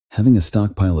Having a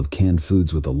stockpile of canned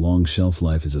foods with a long shelf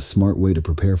life is a smart way to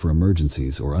prepare for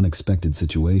emergencies or unexpected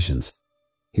situations.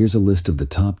 Here's a list of the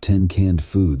top 10 canned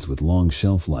foods with long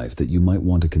shelf life that you might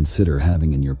want to consider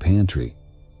having in your pantry.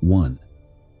 1.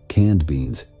 Canned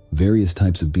beans. Various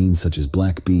types of beans such as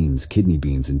black beans, kidney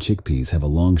beans, and chickpeas have a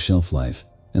long shelf life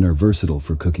and are versatile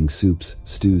for cooking soups,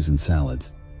 stews, and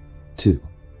salads. 2.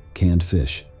 Canned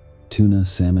fish. Tuna,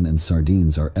 salmon, and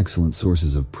sardines are excellent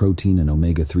sources of protein and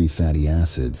omega-3 fatty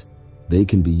acids. They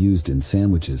can be used in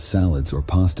sandwiches, salads, or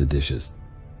pasta dishes.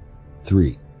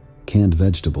 3. Canned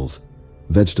vegetables.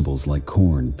 Vegetables like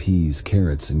corn, peas,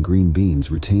 carrots, and green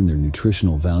beans retain their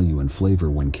nutritional value and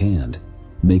flavor when canned,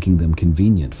 making them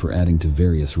convenient for adding to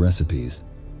various recipes.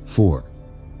 4.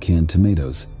 Canned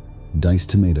tomatoes. Diced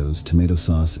tomatoes, tomato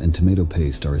sauce, and tomato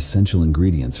paste are essential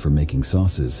ingredients for making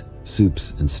sauces,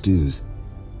 soups, and stews.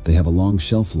 They have a long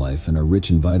shelf life and are rich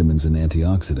in vitamins and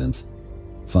antioxidants.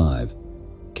 5.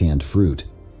 Canned fruit.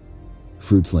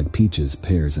 Fruits like peaches,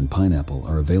 pears, and pineapple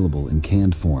are available in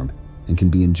canned form and can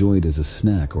be enjoyed as a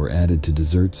snack or added to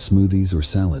desserts, smoothies, or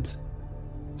salads.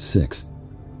 6.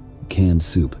 Canned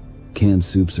soup. Canned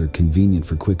soups are convenient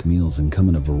for quick meals and come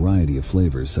in a variety of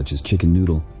flavors such as chicken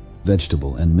noodle,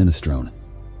 vegetable, and minestrone.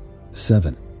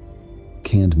 7.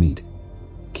 Canned meat.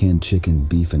 Canned chicken,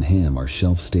 beef, and ham are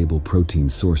shelf-stable protein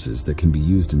sources that can be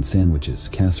used in sandwiches,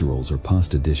 casseroles, or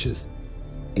pasta dishes.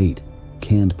 8.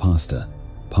 Canned pasta.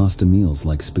 Pasta meals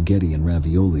like spaghetti and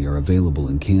ravioli are available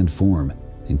in canned form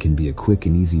and can be a quick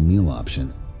and easy meal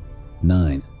option.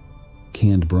 9.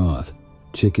 Canned broth.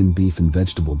 Chicken, beef, and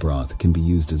vegetable broth can be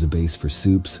used as a base for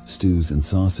soups, stews, and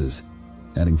sauces,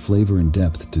 adding flavor and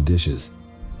depth to dishes.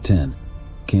 10.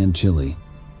 Canned chili.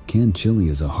 Canned chili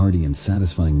is a hearty and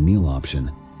satisfying meal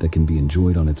option that can be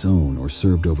enjoyed on its own or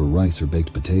served over rice or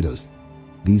baked potatoes.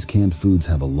 These canned foods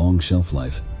have a long shelf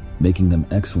life, making them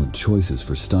excellent choices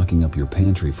for stocking up your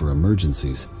pantry for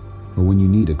emergencies or when you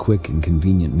need a quick and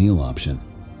convenient meal option.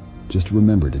 Just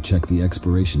remember to check the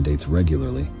expiration dates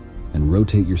regularly and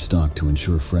rotate your stock to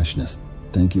ensure freshness.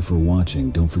 Thank you for watching.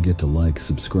 Don't forget to like,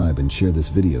 subscribe, and share this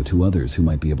video to others who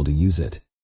might be able to use it.